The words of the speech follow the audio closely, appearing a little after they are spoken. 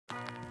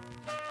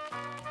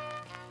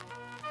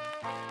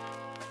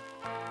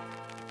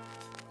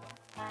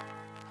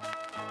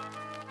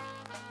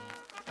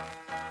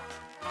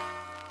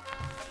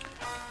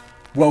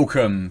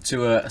Welcome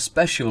to a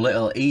special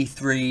little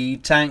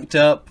E3 tanked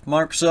up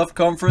Microsoft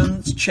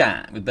conference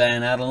chat with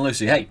Ben, Adam, and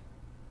Lucy. Hey.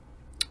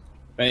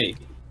 Hey.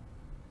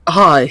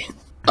 Hi.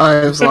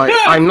 I was like,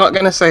 I'm not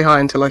going to say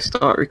hi until I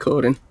start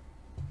recording.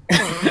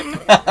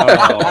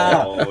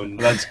 Oh,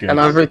 That's good.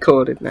 And I've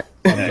recorded now.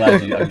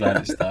 I'm glad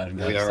it started.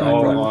 We are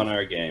all on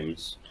our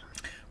games.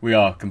 We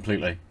are,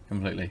 completely.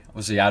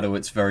 Obviously, Adam,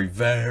 it's very,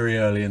 very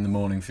early in the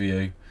morning for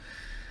you.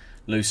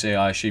 Lucy,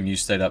 I assume you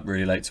stayed up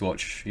really late to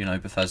watch,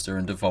 Bethesda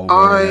and Devolver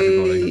and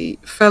everybody.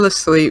 I fell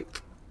asleep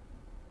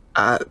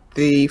at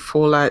the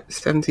Fallout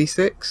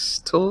 76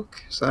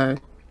 talk, so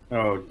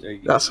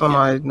that's when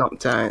I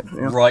knocked out.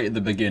 Yeah. Right at the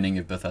beginning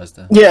of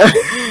Bethesda. Yeah.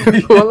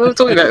 Well, I was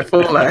talking about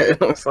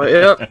Fallout. I was like,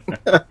 yep.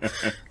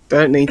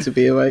 Don't need to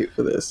be awake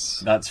for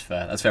this. That's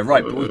fair.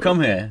 Right, but we've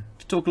come here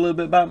to talk a little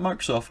bit about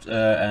Microsoft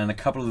and a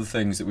couple of the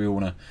things that we all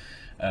want to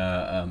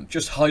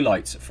just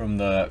highlight from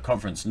the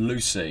conference.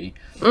 Lucy,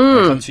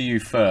 I'll come to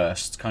you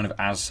first, kind of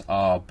as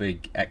our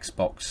big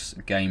Xbox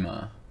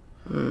gamer.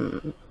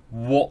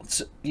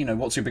 What's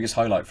your biggest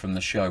highlight from the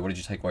show? What did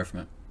you take away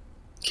from it?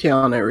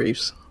 Keanu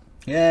Reeves.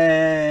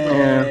 Yay!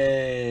 Yeah.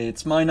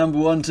 It's my number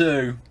one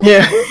too.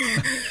 Yeah.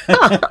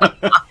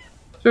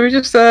 Should we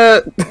just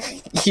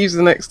use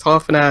the next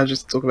half an hour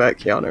just to talk about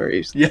Keanu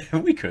Reeves? Yeah,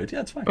 we could. Yeah,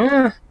 it's fine.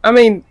 Yeah, I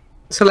mean,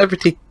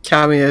 celebrity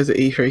cameos at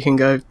E3 can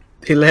go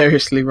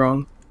hilariously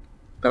wrong,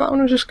 but that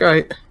one was just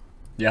great.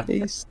 Yeah,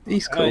 he's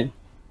cool.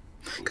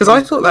 Because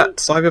I thought that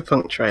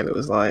Cyberpunk trailer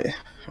was like,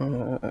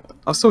 I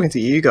was talking to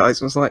you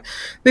guys, and was like,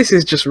 this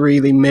is just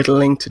really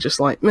middling to just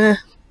like meh.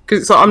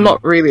 Because like, I'm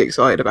not really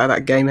excited about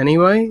that game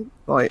anyway.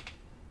 Like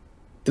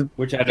the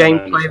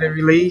gameplay they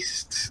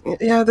released,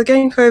 the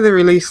gameplay they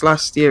released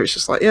last year, it's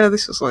just like, yeah,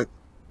 this was like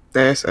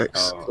Deus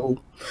Ex,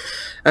 cool,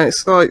 and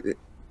it's like,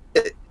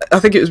 I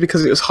think it was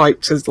because it was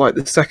hyped as like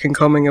the second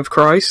coming of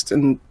Christ,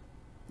 and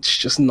it's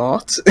just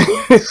not.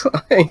 It's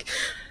like,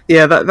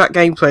 yeah, that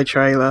gameplay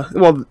trailer,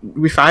 well,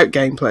 without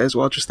gameplay as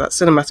well, just that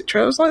cinematic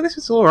trailer, I was like, this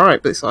is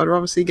alright, but it's I'd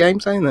rather see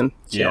gameplay than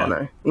Keanu.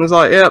 And I was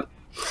like, yeah,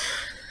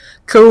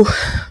 cool.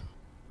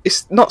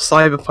 It's not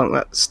Cyberpunk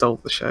that stole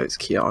the show, it's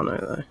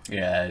Keanu though.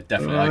 Yeah,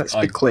 definitely. Let's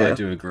be clear. I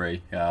do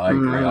agree. Yeah, I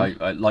agree.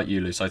 I like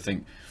you, Luce. I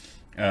think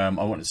I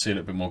want to see a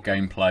little bit more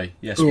gameplay.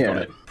 Yes, we got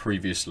it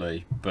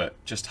previously, but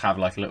just have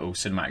like a little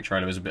cinematic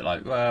trailer was a bit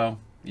like, well,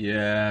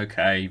 yeah,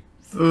 okay,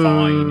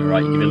 fine,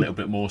 right, you give it a little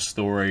bit more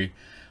story,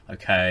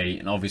 okay,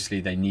 and obviously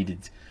they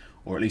needed,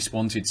 or at least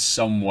wanted,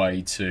 some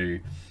way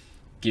to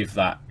give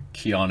that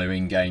Keanu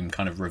in-game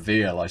kind of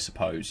reveal, I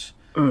suppose.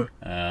 So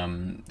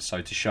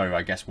to show,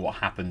 I guess, what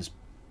happens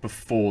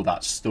before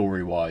that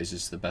story-wise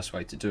is the best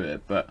way to do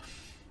it, but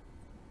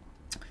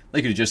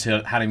they could have just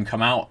had him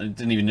come out and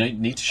didn't even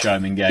need to show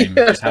him in-game,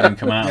 just have him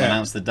come out and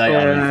announce the date.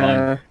 I'd be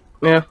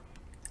fine.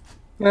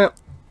 Yeah.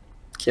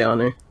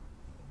 Keanu.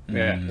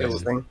 Yeah,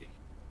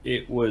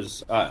 it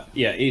was I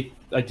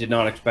did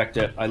not expect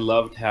it. I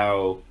loved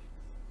how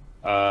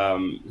there are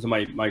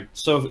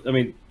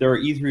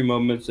E3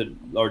 moments that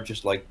are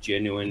just like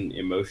genuine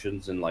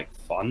emotions and like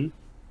fun.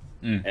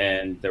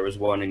 And there was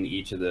one in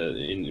each of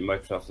in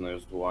Microsoft, and there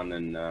was one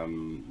in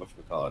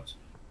whatchamacallit?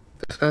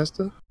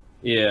 Bethesda?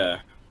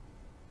 Yeah.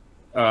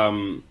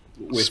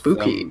 With,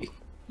 Spooky.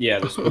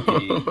 The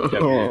Spooky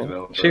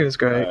developer. She was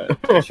great.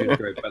 She was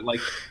great. But like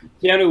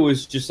Keanu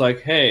was just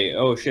like, hey,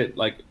 oh shit,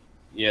 like,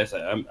 yes,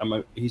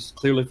 he's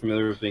clearly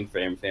familiar with being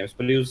famous,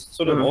 but he was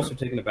sort of also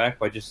taken aback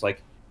by just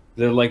like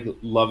the like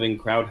loving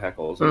crowd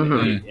heckles,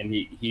 and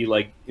he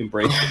like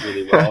embraced it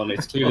really well, and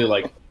it's clearly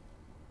like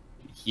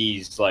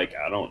he's like,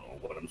 I don't know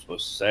what I'm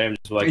supposed to say. I'm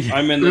just like,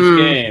 I'm in this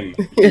game.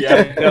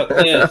 Yeah, got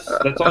this.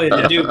 That's all he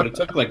had to do, but it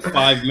took like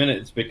 5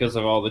 minutes because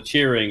of all the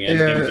cheering and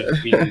him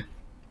just being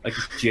like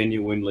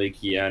genuinely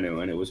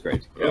Keanu, and it was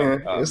great.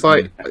 It's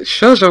like,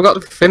 shush, I've got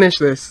to finish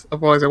this,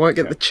 otherwise I won't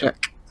get the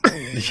check.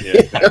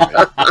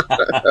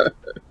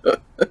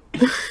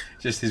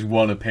 Just his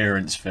one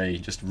appearance fee,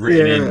 just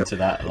written into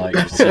that like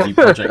CD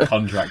Projekt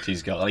contract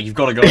he's got. Like, you've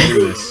got to go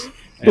do this.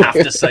 You have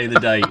to say the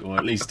date, or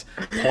at least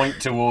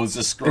point towards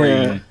the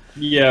screen.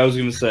 Yeah, I was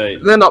going to say.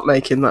 They're not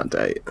making that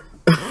date.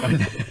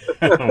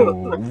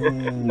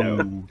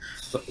 No.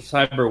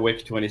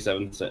 Cyberwick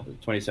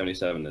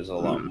 2077 is a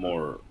lot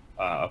more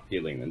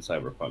appealing than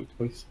Cyberpunk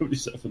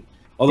 2077.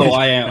 Although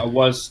I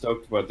was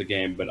stoked about the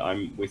game, but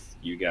I'm with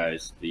you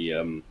guys.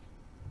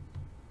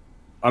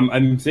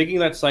 I'm thinking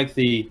that's like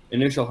the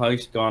initial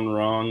heist gone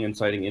wrong,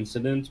 inciting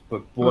incident,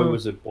 but boy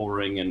was it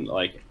boring, and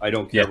like I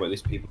don't care about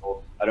these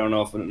people. I don't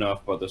know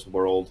enough about this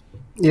world.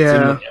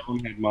 Yeah.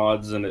 Everyone had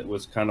mods, and it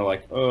was kind of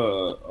like,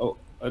 a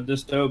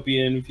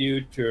dystopian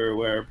future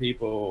where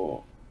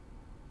people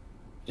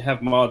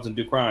have mods and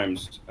do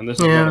crimes, and this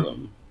is one of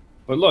them.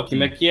 But look, he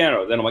met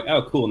Keanu. Then I'm like,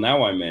 oh, cool,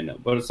 now I'm in.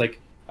 But it's like,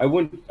 I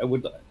would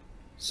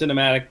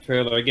cinematic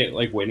trailer. I get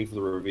like waiting for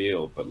the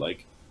reveal, but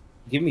like,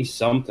 give me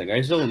something. I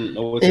still don't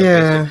know what the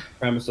basic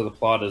premise of the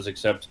plot is,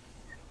 except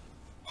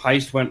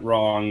heist went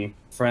wrong,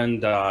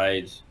 friend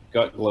died,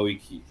 got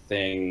glowy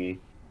thing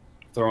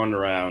thrown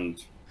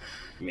around.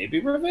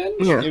 Maybe revenge?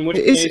 Yeah. In which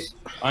case,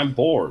 I'm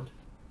bored.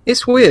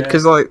 It's weird Yeah.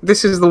 because like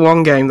this is the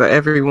one game that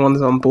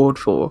everyone's on board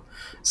for,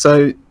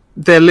 so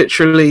they're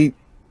literally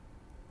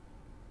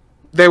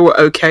they were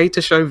okay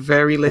to show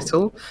very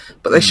little,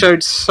 but they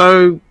showed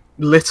so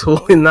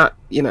little in that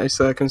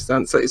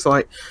circumstance that it's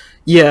like,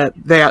 yeah,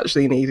 they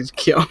actually needed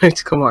Keanu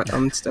to come out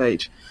on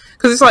stage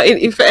because it's like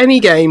if any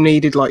game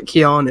needed like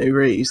Keanu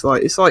Reeves,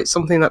 like it's like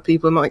something that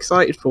people are not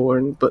excited for,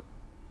 but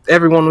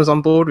everyone was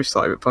on board with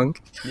Cyberpunk.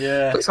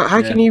 Yeah. But it's like,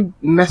 how can you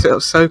mess it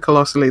up so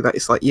colossally that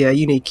it's like, yeah,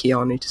 you need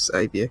Keanu to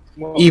save you,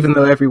 Well, even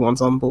though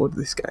everyone's on board with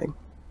this game.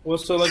 well,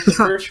 so like the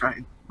first,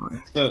 Right.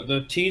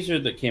 the teaser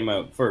that came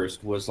out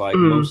first was like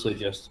Mm. mostly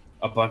just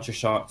a bunch of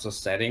shots of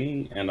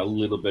setting and a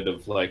little bit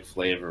of like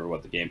flavor of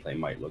what the gameplay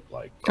might look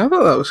like. I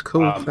thought that was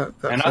cool.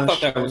 And I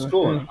thought that was first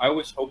cool. trailer. And I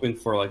was hoping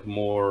for like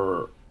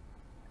more.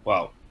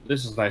 Well,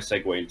 this is a nice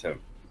segue into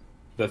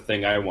the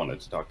thing I wanted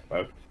to talk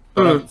about.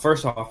 But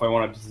first off, I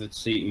wanted to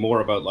see more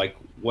about like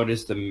what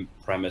is the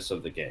premise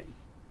of the game.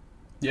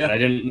 Yeah.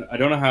 And I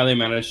don't know how they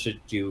managed to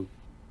do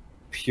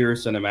pure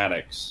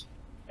cinematics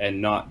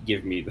and not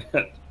give me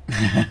that.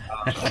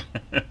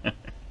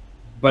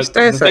 But It's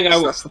Deus the thing Ex,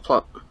 I that's the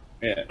plot.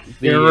 yeah,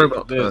 You're a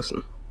robot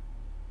person.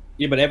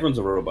 Yeah, but everyone's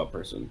a robot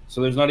person,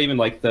 so there's not even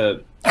like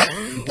not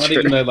True.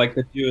 even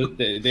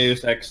the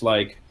Deus Ex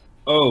like,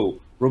 oh,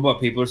 robot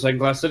people are second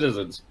class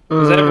citizens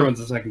because everyone's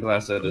a second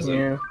class citizen.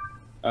 Yeah.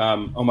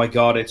 Oh my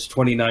god, it's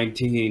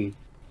 2019.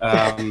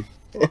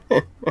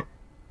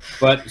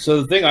 But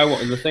so the thing I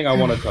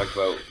want to talk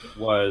about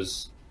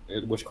was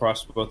which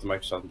crossed both the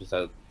Microsoft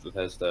and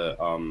Bethesda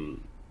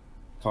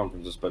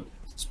conferences, but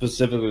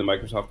specifically the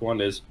Microsoft one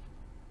is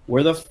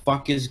where the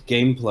fuck is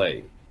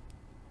gameplay?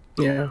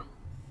 Yeah.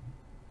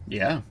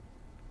 Yeah.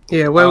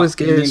 Yeah, where was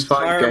the Gears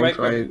 5 entire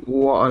gameplay?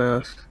 What on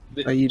earth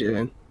are you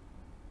doing?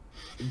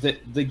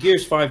 The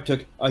Gears 5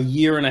 took a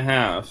year and a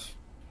half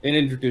and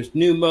introduced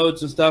new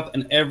modes and stuff,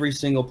 and every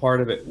single part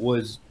of it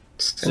was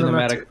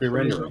cinematic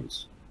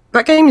pre-renderings.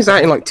 That game is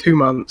out in like 2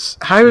 months.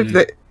 How have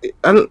they...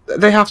 And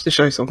they have to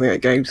show something at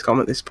Gamescom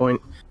at this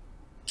point.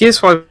 Gears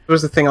 5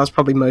 was the thing I was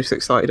probably most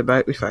excited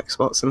about with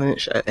Xbox, and then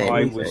it showed I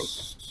anything.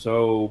 was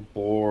so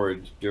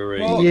bored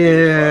during. Well,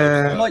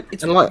 Yeah. Like,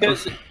 it's And like,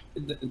 Because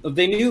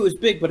they knew it was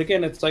big, but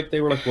again, it's like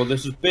they were like, "Well,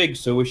 this is big,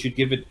 so we should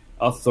give it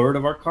a third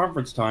of our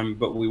conference time,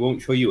 but we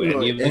won't show you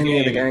any of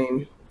the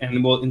game,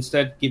 and we'll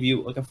instead give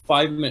you like a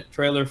 5-minute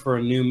trailer for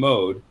a new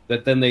mode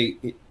that then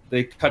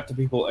they cut to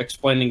people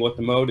explaining what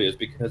the mode is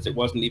because it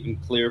wasn't even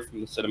clear from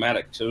the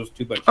cinematic, so it was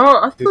too much.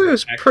 Oh, I thought it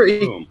was pretty...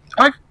 Boom.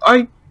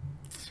 I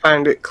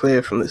found it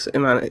clear from the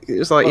cinematic. It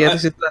was like, Well,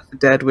 this is Left 4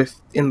 Dead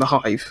with in the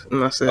hive,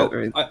 and that's it.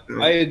 Oh,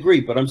 I agree,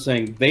 but I'm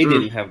saying they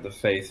didn't have the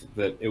faith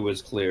that it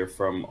was clear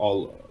from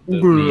all the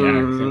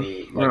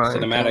action, like Right,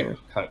 cinematic okay.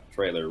 cut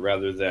trailer,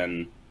 rather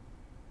than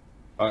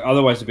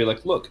otherwise it'd be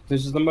like, look,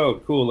 this is the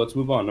mode, cool, let's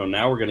move on. No,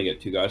 now we're gonna get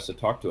two guys to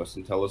talk to us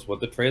and tell us what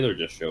the trailer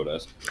just showed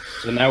us.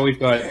 So now we've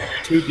got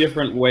two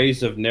different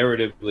ways of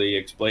narratively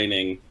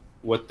explaining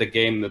what the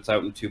game that's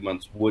out in 2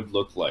 months would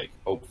look like,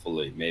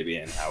 hopefully, maybe,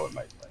 and how it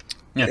might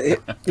play.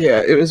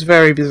 Yeah, it was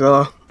very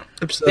bizarre.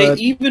 Absurd. They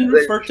even They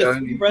refer to showed-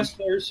 3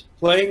 wrestlers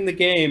playing the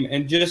game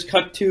and just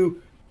cut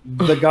to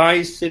the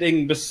guys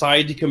sitting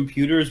beside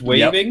computers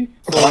waving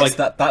for like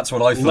that's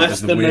what I thought less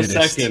was the than a weirdest.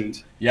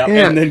 second. Yep.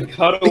 Yeah. And then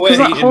cut away Because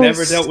that and whole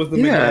never dealt with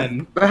them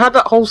again. They had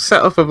that whole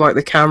setup of like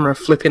the camera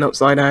flipping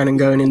upside down and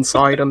going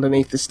inside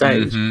underneath the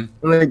stage. Mhm.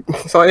 And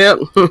it's like, yeah,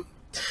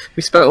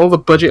 we spent all the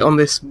budget on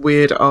this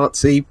weird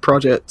artsy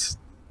project,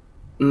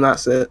 and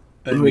that's it.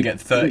 And we get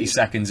 30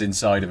 seconds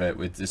inside of it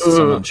with just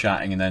someone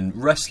chatting, and then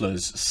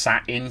wrestlers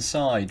sat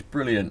inside.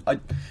 Brilliant.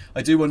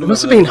 I do wonder. It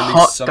must have whether been they've hot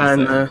released down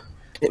something. there.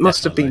 It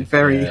must have been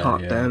Definitely. very Yeah,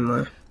 hot yeah. down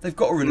there. They've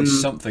got to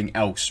release something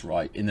else,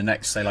 right, in the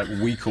next, say, like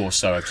week or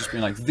so. I've just been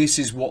like, this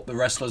is what the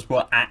wrestlers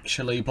were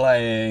actually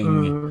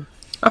playing.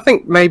 I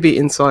think maybe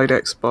inside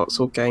Xbox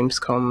or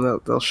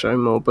Gamescom they'll show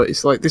more, but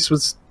it's like this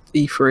was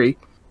E3.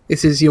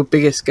 This is your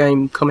biggest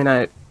game coming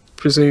out.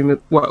 Presumably,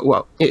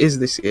 well, it is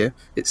this year.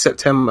 It's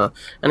September,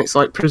 and it's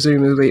like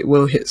presumably it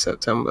will hit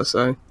September.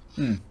 So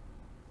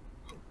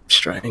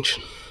strange.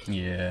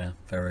 Yeah,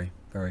 very,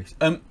 very.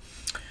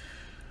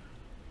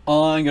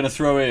 I'm going to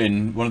throw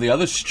in one of the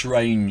other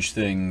strange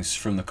things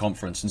from the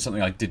conference, and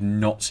something I did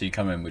not see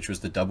coming, which was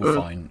the Double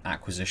Fine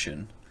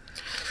acquisition.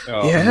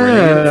 Oh, Yeah.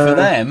 Brilliant for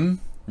them,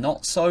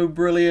 not so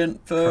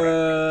brilliant for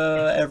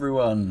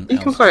everyone You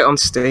can else. play it on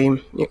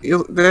Steam.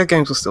 Their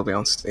games will still be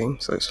on Steam,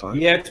 so it's fine.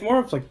 Yeah, it's more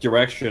of like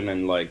direction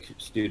and like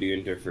studio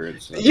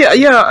interference. Yeah,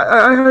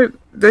 I hope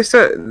they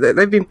said that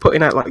they've been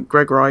putting out like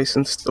Greg Rice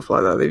and stuff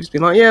like that. They've just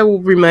been like, yeah, we'll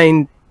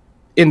remain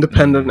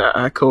independent at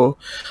our core.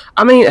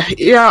 I mean,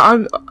 yeah,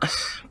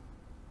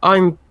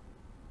 I'm.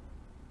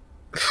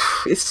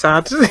 It's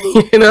sad,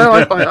 you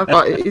know.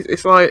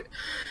 It's like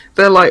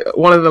they're like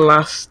one of the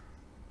last,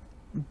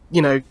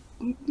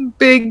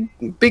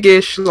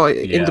 big-ish like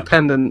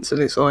independents,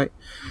 and it's like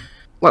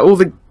all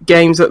the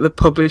games that they're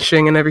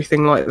publishing and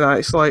everything like that.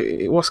 It's like,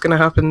 what's going to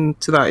happen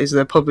to that? Is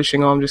their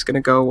publishing arm just going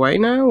to go away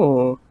now,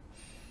 or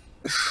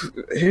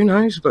who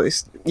knows? But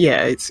it's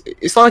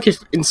like if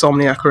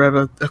Insomniac were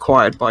ever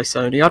acquired by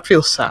Sony, I'd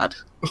feel sad.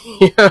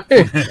 You know?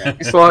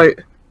 It's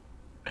like,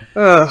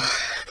 Well,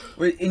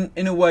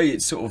 in a way,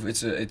 it's sort of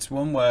it's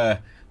one where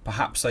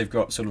perhaps they've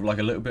got sort of like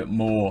a little bit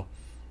more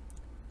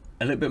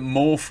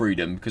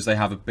freedom because they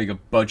have a bigger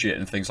budget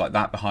and things like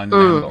that behind them.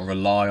 They haven't got to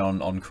rely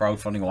on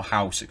crowdfunding or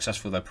how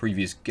successful their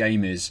previous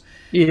game is.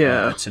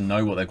 yeah, To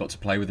know what they've got to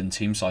play with in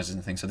team sizes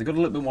and things. So they've got a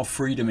little bit more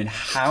freedom in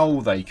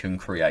how they can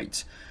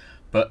create.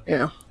 But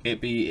yeah.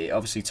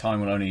 obviously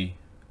time will only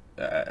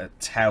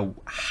tell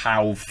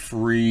how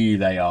free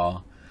they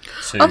are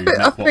to I make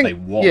what think- they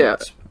want. yeah.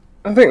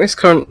 I think this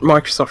current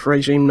Microsoft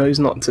regime knows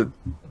not to,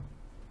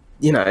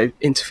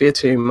 interfere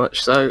too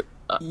much. So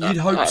You'd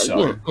hope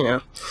so.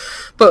 Yeah,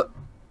 but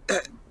I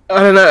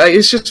don't know.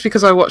 It's just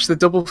because I watched the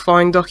Double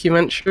Fine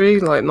documentary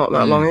like not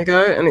that long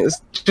ago, and it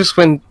was just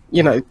when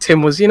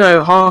Tim was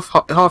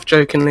half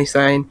jokingly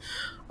saying,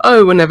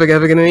 "Oh, we're never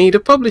ever going to need a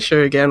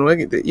publisher again.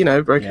 We're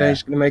Broken Age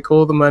is going to make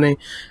all the money,"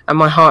 and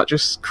my heart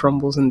just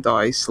crumbles and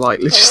dies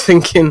slightly, just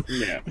thinking,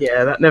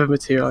 "Yeah, that never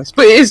materialised."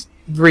 But it is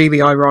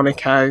really ironic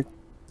how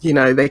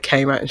they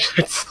came out and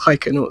showed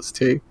Psychonauts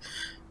 2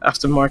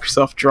 after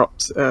Microsoft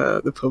dropped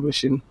the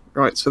publishing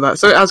rights for that.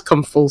 So it has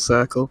come full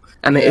circle,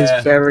 and it is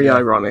very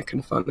ironic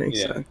and funny.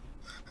 Yeah. So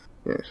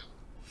yeah,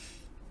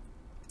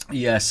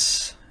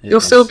 Yes. you'll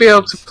still be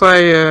able to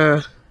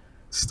play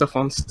stuff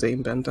on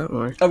Steam, Ben. Don't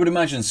worry. I would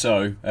imagine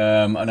so.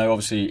 I know,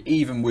 obviously,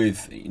 even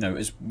with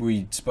as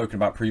we'd spoken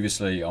about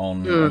previously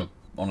on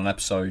an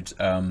episode,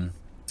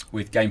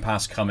 with Game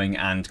Pass coming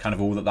and kind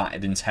of all that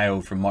had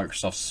entailed from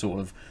Microsoft's sort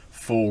of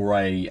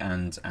foray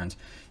and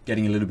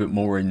getting a little bit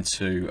more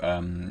into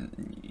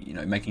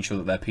making sure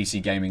that their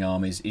PC gaming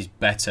arm is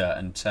better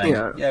and saying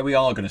we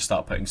are going to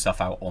start putting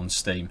stuff out on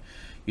Steam.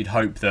 You'd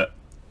hope that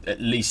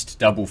at least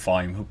Double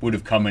Fine would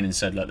have come in and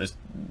said, look,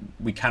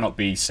 we cannot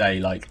be, say,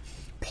 like,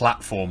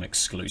 platform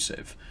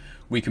exclusive.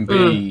 We can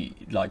be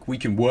we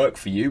can work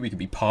for you, we can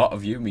be part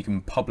of you, and we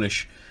can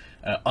publish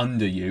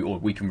under you, or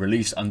we can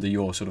release under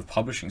your sort of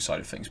publishing side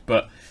of things,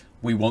 but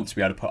we want to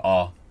be able to put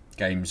our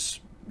games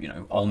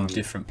on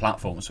different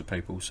platforms for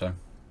people. So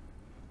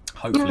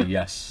hopefully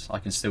yes, I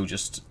can still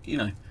just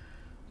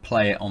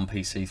play it on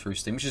PC through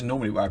Steam, which is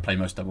normally where I play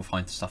most Double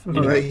Fine stuff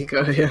anyway. There you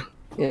go.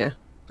 Yeah.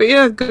 But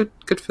yeah,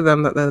 good for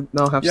them that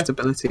they'll have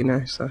stability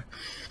now. So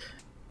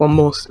one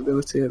more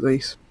stability at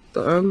least.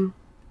 But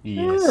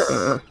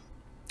yes.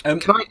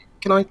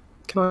 Can I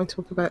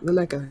talk about the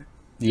Lego?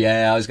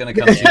 Yeah, I was going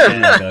to come to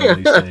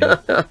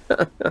Lego,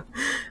 Lucy.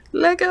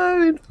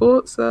 Lego in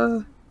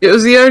Forza. It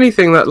was the only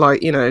thing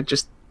that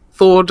just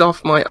thawed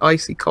off my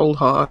icy cold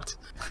heart,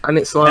 and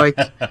it's like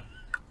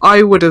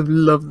I would have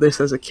loved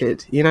this as a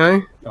kid,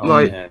 Oh,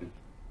 man.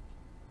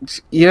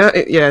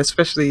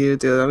 especially you,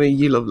 dear. I mean,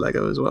 you love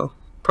Lego as well,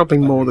 probably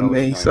more than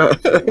me. So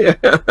yeah,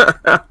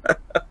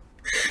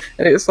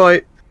 and it's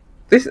like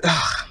this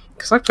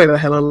because I played a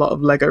hell of a lot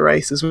of Lego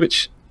Racers,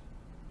 which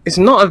is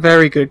not a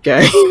very good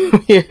game.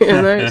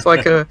 It's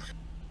like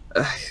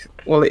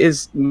well, it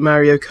is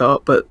Mario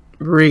Kart, but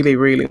really,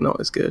 really not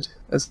as good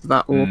as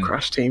that or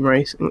Crash Team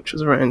Racing, which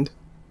was around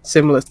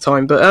similar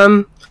time. But I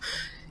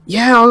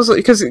was like,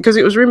 because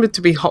it was rumored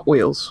to be Hot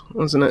Wheels,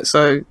 wasn't it?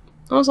 So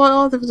I was like,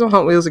 oh, there was on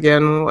Hot Wheels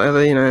again,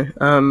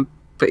 whatever,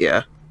 But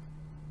yeah,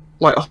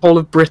 like a whole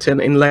of Britain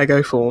in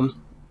Lego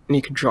form, and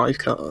you could drive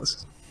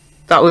cars.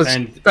 That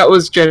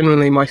was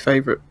genuinely my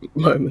favourite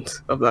moment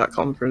of that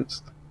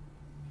conference.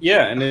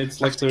 Yeah, and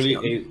it's like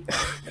clearly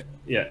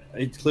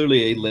it's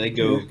clearly a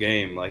Lego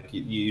game. Like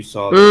you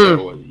saw,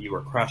 you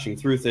were crashing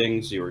through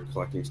things, you were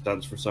collecting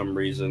studs for some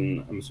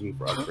reason. I'm assuming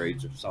for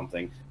upgrades or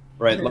something,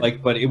 right?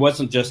 Like, but it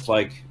wasn't just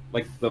like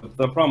the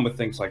problem with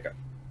things like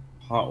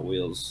Hot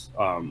Wheels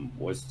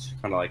was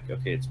kind of like,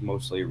 okay, it's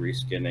mostly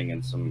reskinning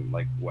and some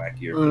like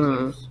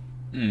wackier physics.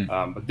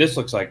 But this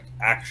looks like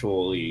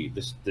actually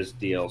this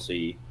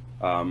DLC.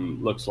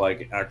 Looks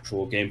like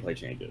actual gameplay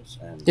changes,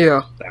 and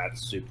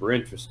that's super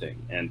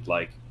interesting. And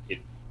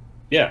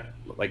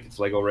it's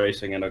Lego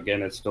Racing, and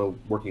again, it's still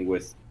working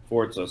with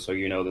Forza, so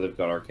they've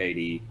got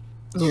arcadey,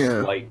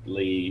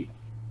 slightly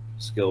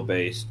skill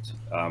based.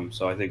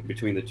 So I think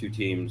between the two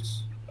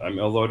teams,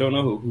 although I don't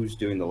know who's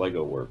doing the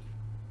Lego work.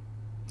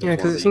 Yeah,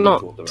 because it's not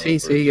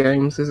TT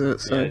Games, is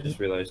it? So. Yeah, I just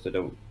realized I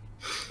don't.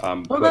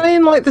 Are they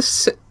in like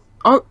the?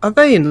 Are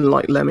they in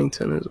like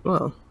Leamington as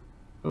well?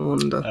 I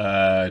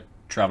wonder.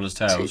 Traveller's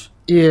Tales.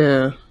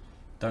 Yeah.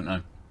 Don't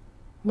know.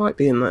 Might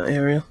be in that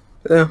area.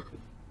 Yeah.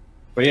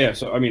 But yeah,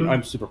 so I mean,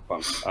 I'm super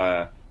pumped.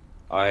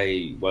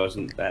 I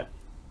wasn't that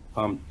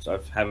pumped. I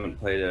haven't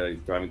played a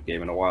driving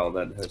game in a while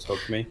that has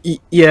hooked me.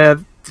 Yeah,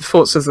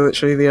 Forza's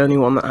literally the only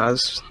one that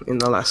has in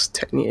the last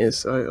 10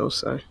 years or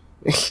so.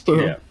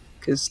 Yeah.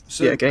 Because,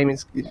 So, gaming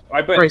is...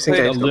 I played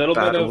a little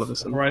bit of a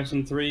sudden.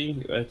 Horizon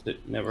 3.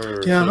 It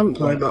never... Yeah, I haven't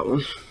played that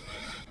one.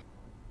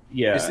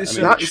 Yeah.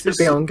 That should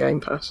be on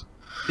Game Pass.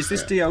 Is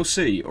this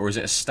DLC, or is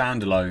it a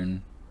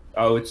standalone?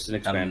 Oh, it's an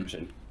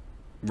expansion.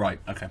 Right,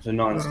 okay. It's a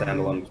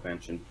non-standalone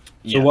expansion.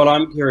 Yeah. So what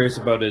I'm curious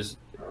about is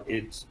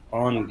it's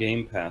on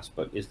Game Pass,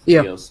 but is the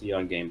Yeah. DLC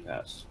on Game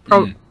Pass?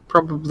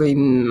 Probably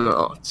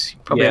not.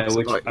 Probably Yeah, have to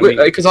which, buy- I mean-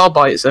 because I'll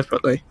buy it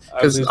separately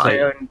I was because gonna I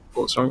say- own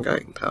Forza on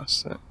Game Pass.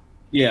 So.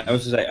 Yeah, I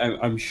was just say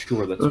I'm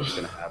sure that's what's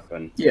going to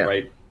happen. Yeah.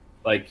 Right.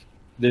 Like,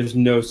 there's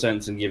no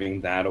sense in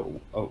giving that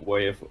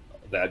away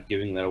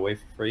giving that away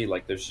for free.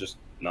 Like, there's just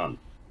none.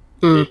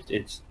 Mm.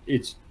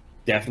 It's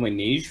definitely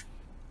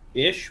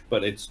niche-ish,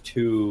 but it's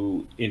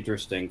too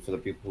interesting for the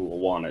people who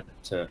want it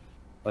to.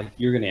 Like,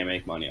 you're going to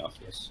make money off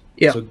this.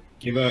 Yeah. So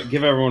give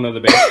everyone the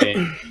base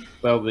game,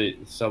 sell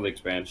the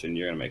expansion.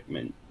 You're going to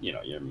make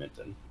you're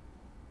minting.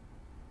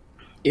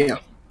 Yeah.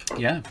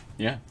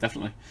 Yeah,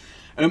 definitely.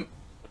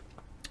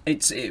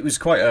 It was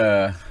quite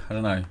I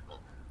don't know,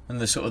 when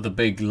the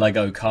big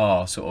Lego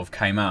car sort of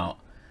came out,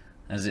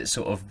 as it's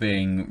sort of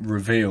being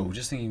revealed,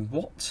 just thinking,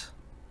 what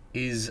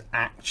is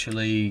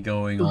actually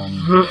going on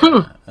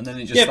here? And then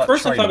it just that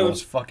first I trailer thought it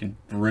was fucking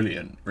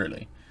brilliant,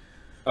 really.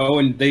 Oh,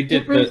 and they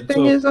did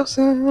Everything is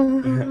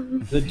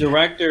awesome. the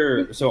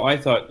director. So I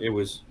thought it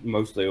was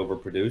mostly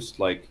overproduced,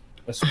 like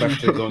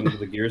especially going into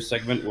the Gears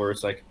segment where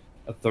it's like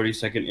a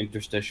 30-second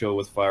interstitial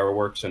with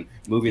fireworks and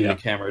moving Yeah.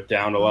 the camera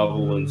down a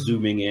level and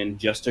zooming in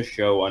just to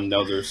show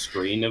another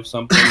screen of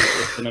something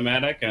that was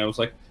cinematic. And I was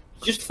like,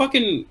 just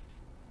fucking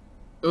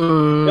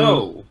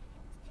no.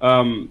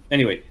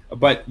 Anyway,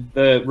 but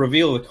the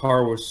reveal of the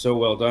car was so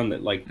well done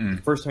that, like, the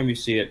first time you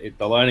see it,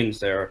 the lighting's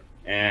there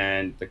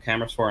and the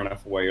camera's far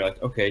enough away. You're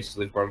like, okay, so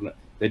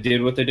they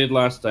did what they did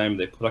last time.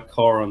 They put a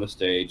car on the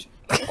stage.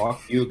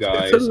 Fuck you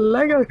guys. It's a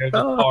Lego The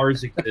car.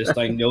 cars exist.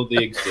 I know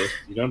they exist.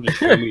 You don't have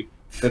to show me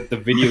that the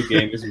video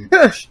game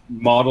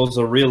models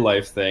a real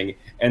life thing.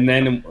 And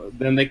then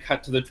they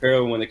cut to the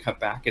trailer. When they cut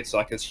back, it's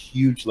like this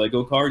huge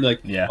Lego car. And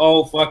like, Yeah.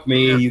 oh fuck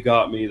me, you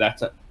got me.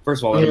 That's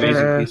first of all an Yeah.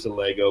 amazing piece of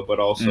Lego, but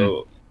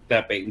also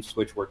that bait and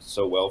switch worked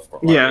so well for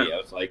me. Yeah. I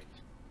was like,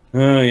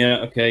 oh yeah,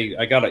 okay,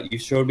 I got it. You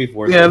showed me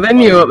before. Yeah, they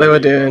knew what they were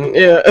doing.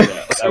 Yeah.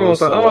 that Someone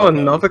was was like, so oh, well done.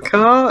 another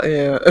car?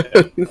 Yeah.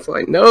 It's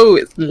like, no,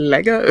 it's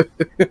Lego.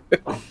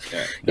 Yeah.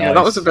 Yeah,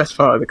 that was the best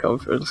part of the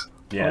conference.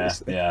 Yeah,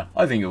 honestly. yeah.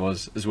 I think it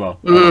was as well.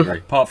 I Mm. agree.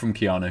 Apart from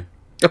Keanu.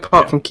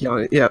 Apart Yeah. from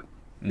Keanu, yeah.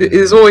 Mm.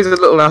 There's always a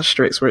little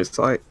asterisk where it's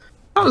like,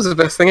 that was the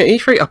best thing at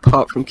E3,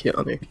 apart from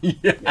Keanu.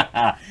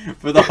 Yeah,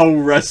 for the whole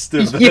rest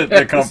of the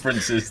Yes.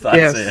 conferences, that's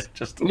Yes. it.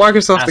 Just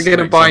Microsoft are going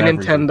to Asterisks buy on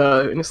everything.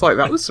 Nintendo, and it's like,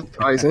 that was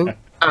surprising.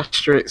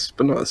 Asterisk,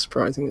 but not as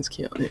surprising as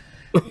Keanu.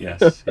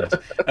 yes, yes.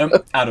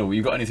 Adol,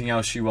 you got anything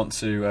else you want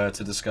to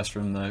discuss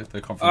from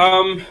the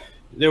conference?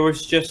 There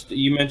was just,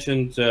 you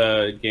mentioned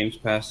Games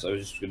Pass. I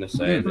was just going to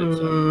say that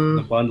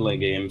the bundling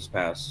Games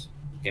Pass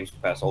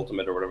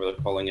Ultimate or whatever they're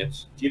calling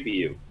it,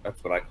 GPU.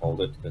 That's what I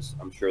called it because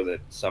I'm sure that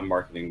some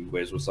marketing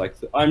whiz was like,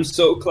 "I'm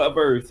so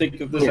clever.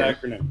 Think of this Yeah.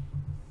 acronym."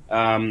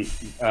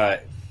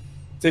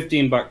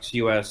 $15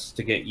 US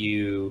to get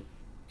you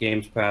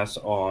Games Pass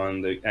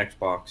on the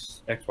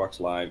Xbox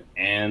Live,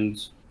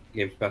 and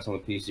Games Pass on the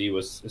PC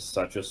is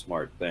such a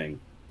smart thing.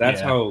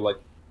 That's Yeah. how, like,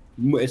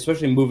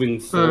 especially moving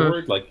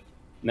forward, like.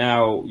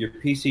 Now, your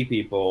PC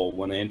people,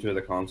 when they enter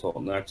the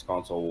next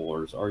console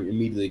wars, are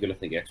immediately going to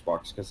think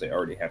Xbox because they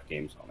already have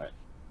games on it.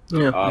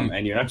 Yeah.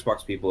 And your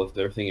Xbox people, if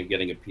they're thinking of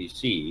getting a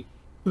PC,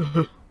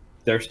 Mhm.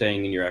 they're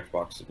staying in your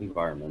Xbox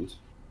environment.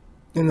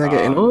 And they're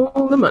getting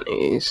all the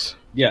monies.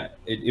 Yeah,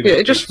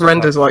 It just it's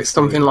renders like fucking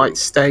something crazy. like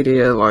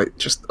Stadia, like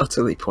just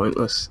utterly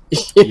pointless.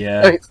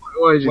 Yeah. It's like,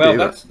 why did you Well, do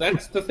that?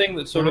 that's the thing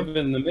that's sort of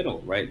in the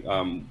middle, right?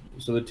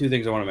 So the two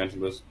things I want to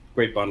mention was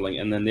great bundling,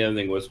 and then the other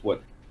thing was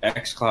what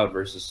xCloud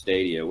versus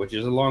Stadia, which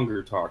is a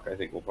longer talk. I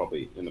think we'll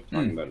probably end up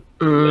talking about it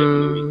later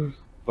in the week. Mm,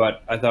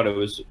 But I thought it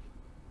was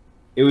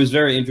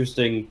very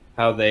interesting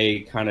how they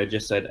kind of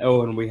just said,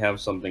 "Oh, and we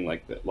have something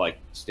like that, like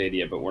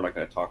Stadia, but we're not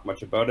going to talk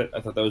much about it." I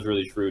thought that was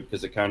really shrewd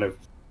because it kind of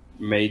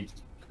made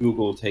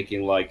Google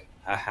taking like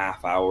a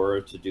half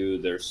hour to do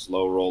their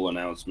slow roll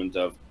announcement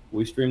of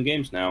we stream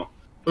games now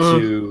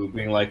to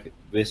being like,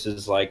 this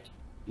is like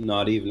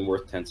not even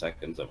worth 10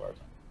 seconds of our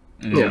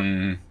time.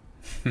 Mm.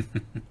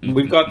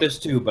 We've got this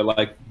too, but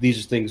like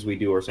these things we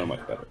do are so much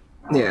better.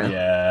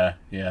 yeah.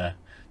 Yeah.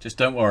 Just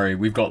don't worry,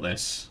 we've got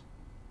this,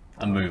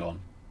 and move on.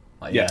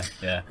 Like, Yeah.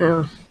 Yeah.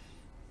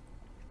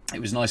 It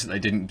was nice that they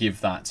didn't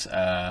give that,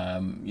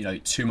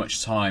 too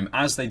much time,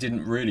 as they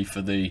didn't really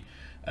for the,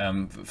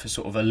 for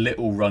sort of a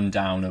little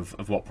rundown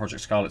of what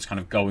Project Scarlet's kind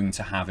of going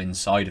to have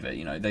inside of it.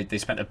 You know, they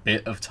spent a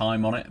bit of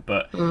time on it,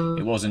 but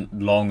it wasn't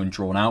long and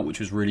drawn out, which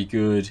was really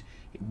good.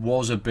 It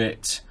was a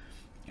bit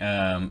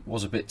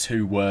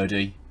too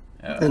wordy.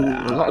 And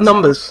a lot of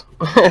numbers.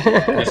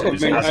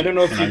 I don't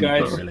know if you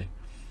guys really.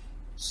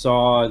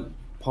 saw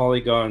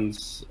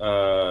Polygon's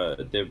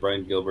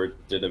Brian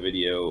Gilbert did a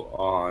video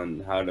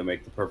on how to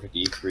make the perfect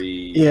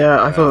E3.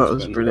 Yeah, I thought that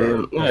was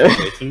announcement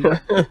brilliant.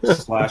 or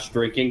presentation /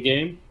 drinking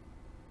game,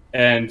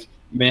 and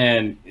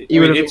man,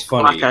 You would have it's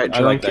been funny. blackout I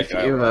like drunk that if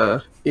guy.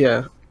 you,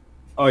 yeah.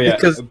 Oh yeah,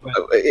 Because but-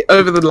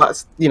 over the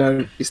last,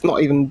 it's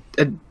not even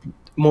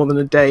more than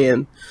a day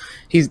in.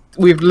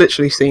 We've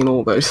literally seen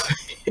all those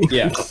things.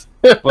 yeah,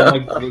 But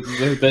like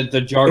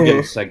the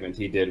jargon segment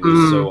he did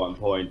was so on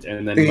point,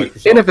 and then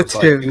Microsoft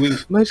innovative, was,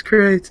 like, most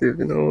creative,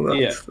 and all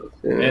that stuff.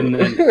 Yeah. And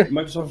then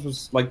Microsoft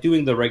was like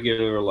doing the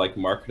regular like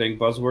marketing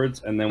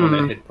buzzwords, and then when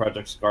they hit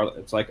Project Scarlet,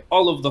 it's like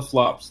all of the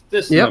flops,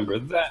 this number,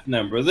 that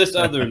number, this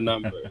other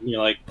number, and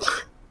you're like,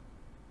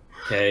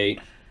 okay,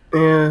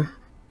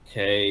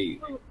 okay,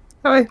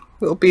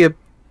 it'll be a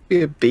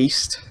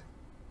beast.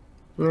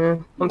 Yeah,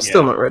 I'm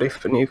still not ready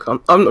for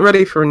I'm not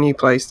ready for a new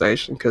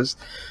PlayStation because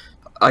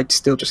I'd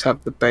still just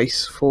have the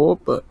base 4,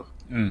 but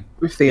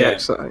with the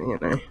X, you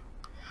know.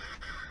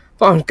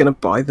 But I'm gonna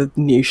buy the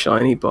new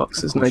shiny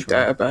box. There's no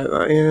doubt about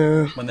that.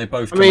 Yeah. When they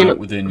both come out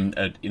within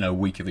a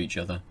week of each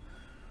other.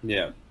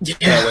 Yeah.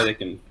 That way they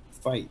can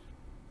fight.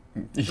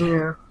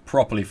 Yeah.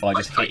 Properly fight,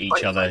 just hit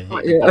each other, hit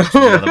the box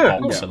with the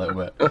other box a little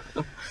bit.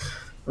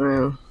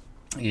 Yeah.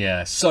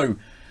 Yeah. So,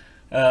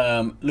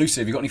 Lucy,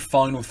 have you got any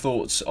final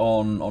thoughts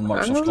on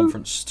Microsoft's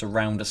conference to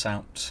round us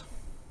out?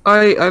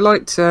 I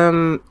liked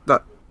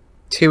that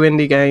 2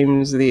 indie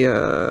games,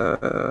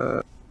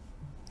 the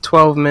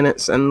 12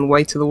 Minutes and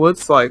Way to the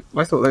Woods. Like,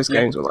 I thought those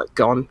games were like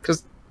gone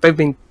because they've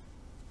been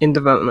in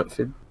development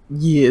for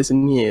years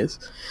and years.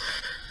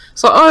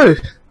 So,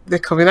 they're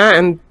coming out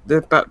and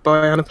they're backed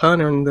by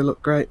Annapurna and they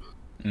look great.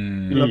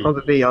 They'll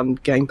probably be on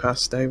Game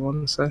Pass day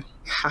one, so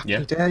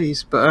happy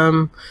days. But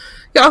I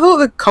thought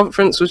the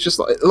conference was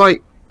just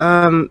like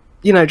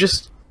you know,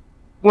 just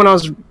when I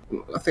was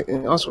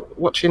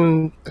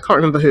watching, I can't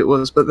remember who it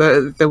was, but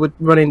they were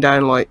running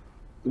down like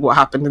what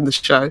happened in the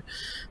show. And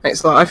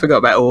it's like I forgot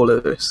about all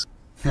of this.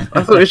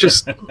 I thought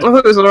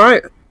it was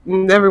alright.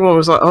 Everyone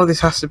was like, "Oh, this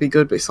has to be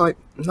good," but it's like,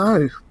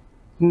 no,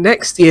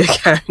 next year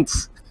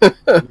counts.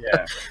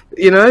 Yeah.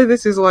 You know,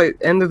 this is like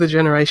end of the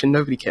generation.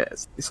 Nobody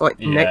cares. It's like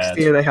next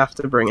year they have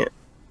to bring it.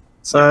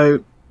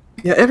 So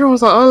yeah,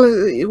 everyone's like,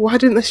 "Oh, why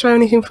didn't they show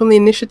anything from the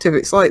initiative?"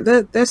 It's like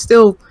they're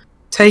still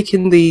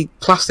taking the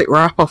plastic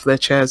wrap off their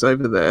chairs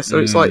over there. So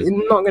it's like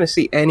you're not going to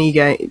see any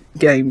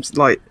games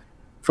like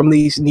from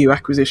these new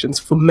acquisitions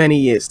for many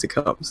years to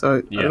come. So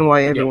I don't know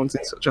why everyone's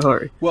in such a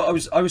hurry. Well,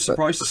 I was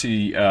surprised to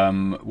see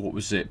what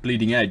was it,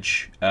 Bleeding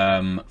Edge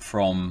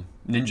from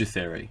Ninja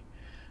Theory.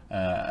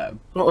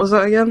 What was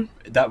that again?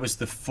 That was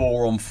the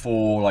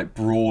 4-on-4 like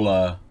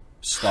brawler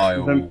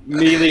style.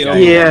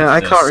 I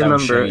can't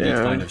remember it.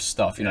 Yeah. Kind of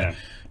stuff. You know,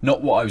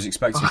 not what I was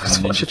expecting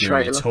from Ninja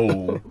Theory at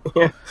all.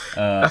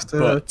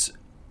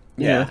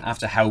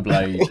 After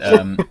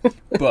Hellblade,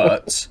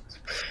 but.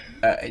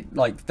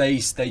 Like they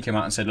came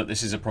out and said, look,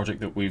 this is a project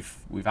that we've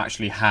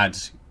actually had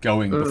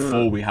going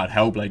before we had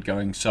Hellblade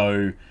going,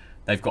 so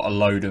they've got a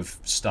load of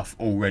stuff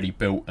already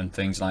built and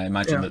things. And I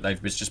imagine that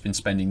they've just been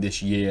spending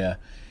this year,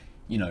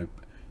 you know,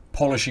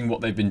 polishing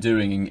what they've been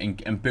doing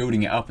and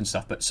building it up and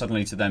stuff. But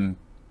suddenly to them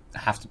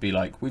have to be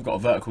like, we've got a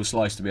vertical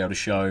slice to be able to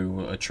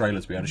show, a trailer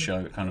to be able to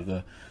show. Kind of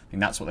I think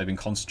that's what they've been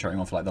concentrating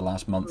on for like the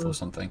last month or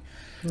something.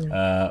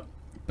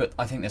 But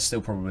I think there's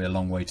still probably a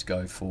long way to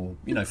go for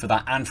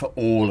that and for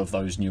all of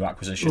those new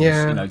acquisitions.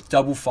 Yeah, you know,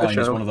 Double Fine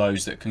is one of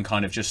those that can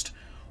kind of just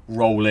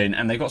roll in,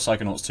 and they've got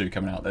Psychonauts 2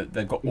 coming out.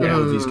 They've got all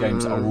of these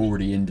games that are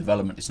already in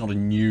development. It's not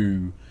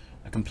a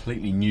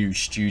completely new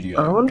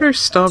studio. I wonder if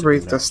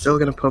Starbreeze are still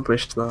going to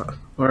publish that,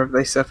 or have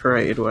they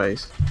separated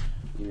ways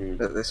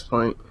at this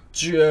point?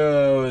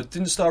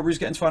 Didn't Starbreeze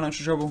get into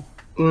financial trouble?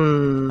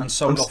 And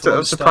sold off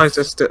I'm surprised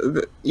they're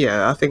still.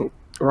 Yeah, I think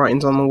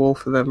writing's on the wall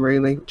for them,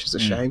 really, which is a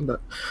shame, but.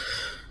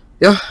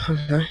 Yeah,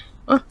 okay.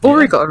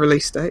 Ori got a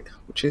release date,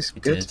 which is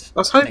good. I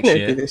was hoping it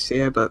would be this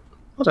year, but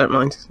I don't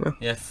mind.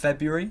 Yeah,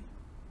 February?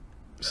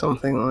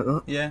 Something like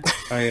that. Yeah.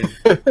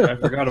 I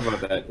forgot about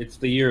that. It's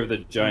the year of the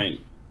giant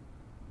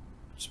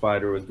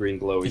spider with green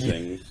glowy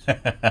things.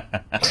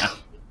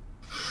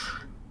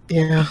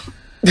 Yeah.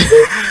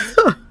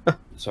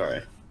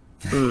 Sorry.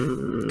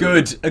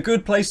 Good. A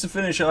good place to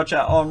finish our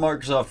chat on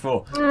Microsoft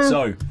 4.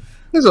 So, it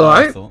was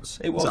alright.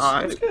 It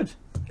was good.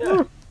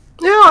 Yeah.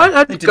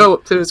 Yeah, I'd go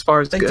up to as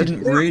far as they good. They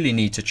didn't really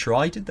need to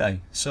try, did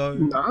they? So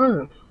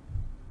no,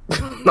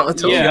 not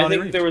at all. Yeah, I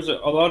think there was a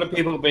lot of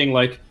people being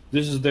like,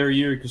 "This is their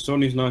year because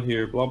Sony's not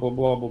here." Blah blah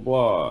blah blah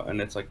blah,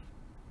 and it's like,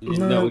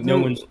 no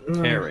one's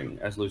caring,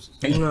 as Lucy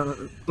said.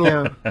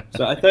 Yeah.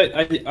 So I thought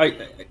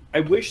I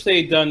wish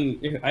they'd done.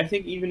 I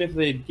think even if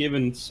they'd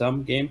given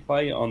some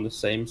gameplay on the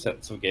same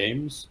sets of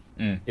games,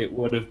 it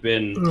would have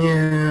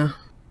been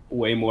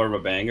way more of a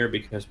banger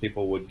because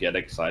people would get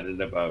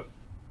excited about.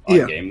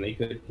 Game they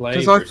could play.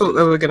 Because I thought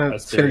they were going to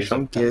finish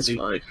on Gears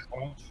 5.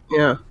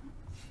 Yeah.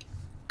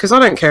 Because I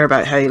don't care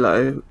about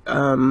Halo,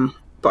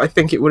 but I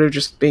think it would have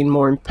just been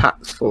more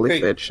impactful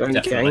if they'd shown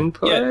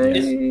gameplay.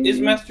 Yeah. Is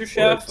Master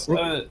Chef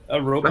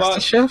a robot? Master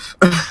Chef?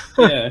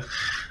 Yeah.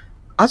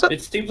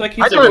 It seems like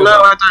he's I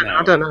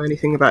don't know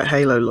anything about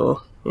Halo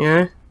lore.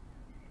 Yeah.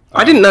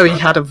 I didn't know he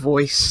had a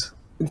voice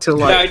until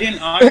like. Yeah, I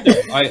didn't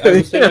either. I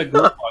was sitting at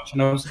Group Watch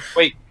and I was like,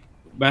 wait.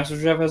 Master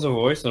Chef has a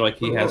voice, and like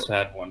he has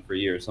had one for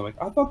years. So I'm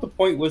like, I thought the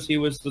point was he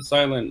was the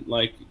silent,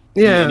 like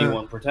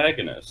anyone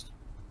protagonist.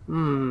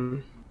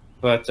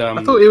 But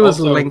I thought it was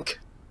Link.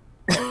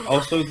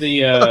 Also,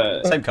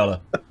 the same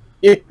color.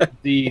 Yeah.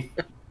 The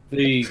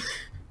it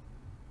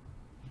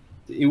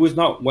was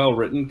not well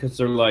written because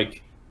they're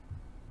like,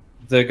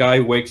 the guy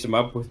wakes him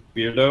up with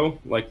Beardo,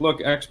 like, look,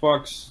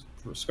 Xbox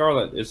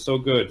Scarlet is so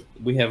good.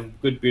 We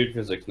have good beard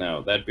physics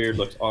now. That beard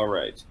looks all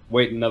right.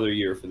 Wait another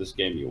year for this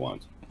game you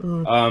want.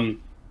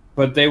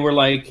 But they were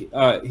like,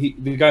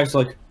 the guy's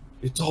like,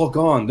 it's all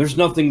gone. There's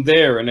nothing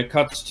there, and it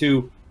cuts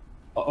to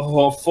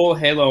a full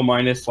Halo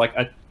minus like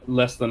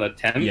less than a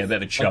tenth. Yeah, a bit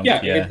of a chunk.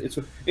 Like,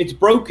 it's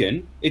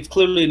broken. It's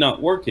clearly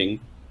not working.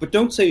 But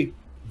don't say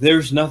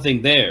there's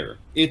nothing there.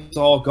 It's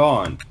all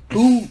gone.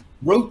 Who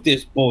wrote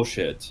this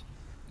bullshit?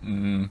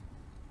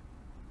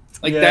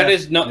 Like that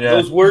is not.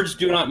 Those words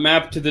do not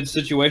map to the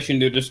situation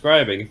they're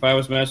describing. If I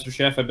was Master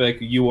Chef, I'd be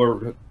like, you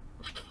are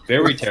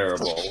very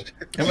terrible.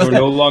 You're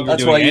no longer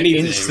That's doing why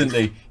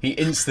anything. he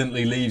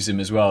instantly leaves him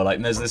as well. Like,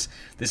 and there's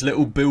this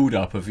little build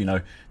up of, you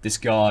know, this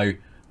guy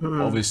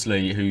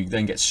obviously who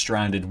then gets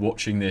stranded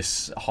watching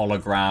this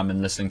hologram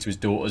and listening to his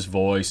daughter's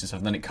voice and stuff.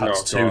 And then it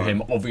cuts to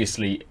him.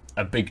 Obviously,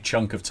 a big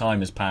chunk of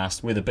time has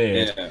passed with a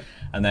beard,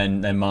 and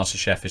then Master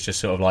Chef is just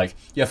sort of like,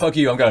 yeah, fuck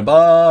you, I'm going,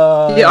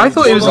 bye. Yeah, I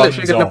thought he was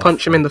literally going to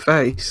punch him in the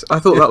face. I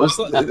thought that was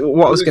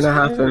what was going to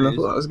happen. I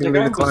thought that was going to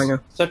be the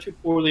clanger. Such a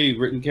poorly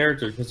written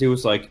character because he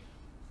was like,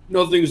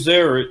 nothing's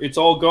there, it's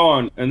all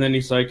gone, and then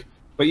he's like,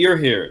 but you're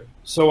here,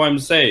 so I'm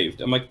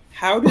saved. I'm like,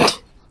 how did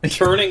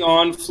turning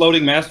on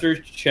floating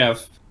Master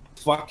Chef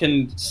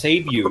fucking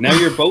save you? Now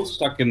you're both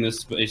stuck in this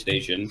space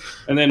station,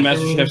 and then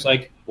Master Chef's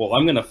like, well,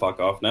 I'm gonna fuck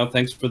off now,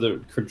 thanks for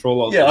the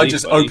control. I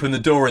just opened the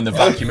door in the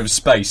vacuum of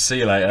space, see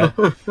you later.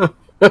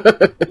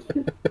 It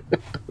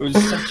was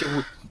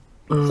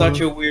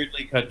such a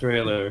weirdly cut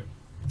trailer.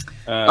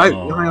 I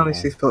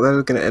honestly thought they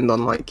were going to end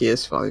on like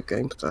Gears 5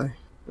 gameplay.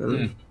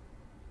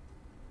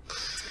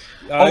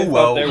 I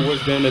thought there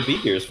was going to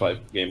be Gears 5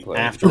 gameplay.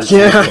 After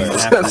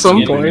at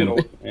some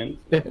point.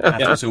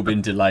 After it's all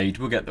been delayed,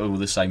 we'll get all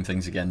the same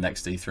things again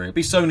next E3. It'll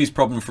be Sony's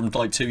problem from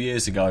like 2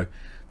 years ago.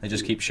 They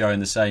just keep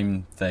showing the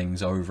same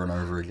things over and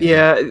over again.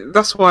 Yeah,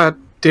 that's why I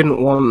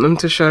didn't want them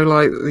to show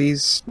like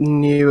these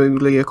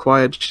newly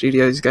acquired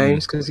studios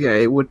games, because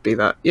it would be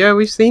that. Yeah,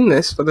 we've seen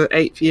this for the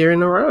 8th year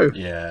in a row.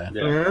 Yeah.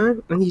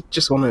 And you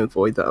just want to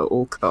avoid that at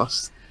all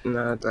costs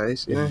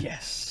nowadays. You know?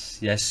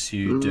 Yes,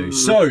 you do.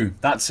 So,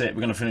 that's it.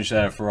 We're going to finish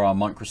there for our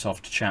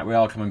Microsoft chat. We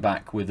are coming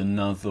back with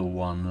another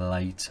one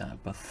later.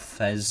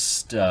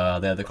 Bethesda.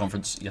 They had the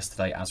conference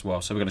yesterday as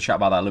well. So, we're going to chat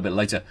about that a little bit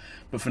later.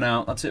 But for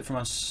now, that's it from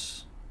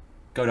us.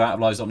 Go to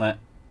outoflives.net.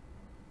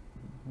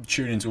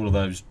 Tune into all of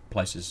those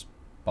places.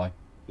 Bye.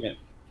 Yeah.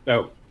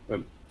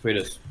 Tweet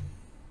us.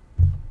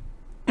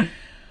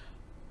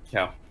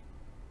 Ciao.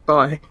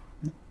 Bye.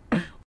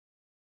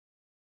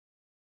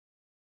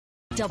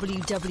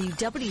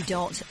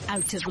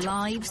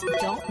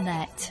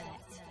 www.outoflives.net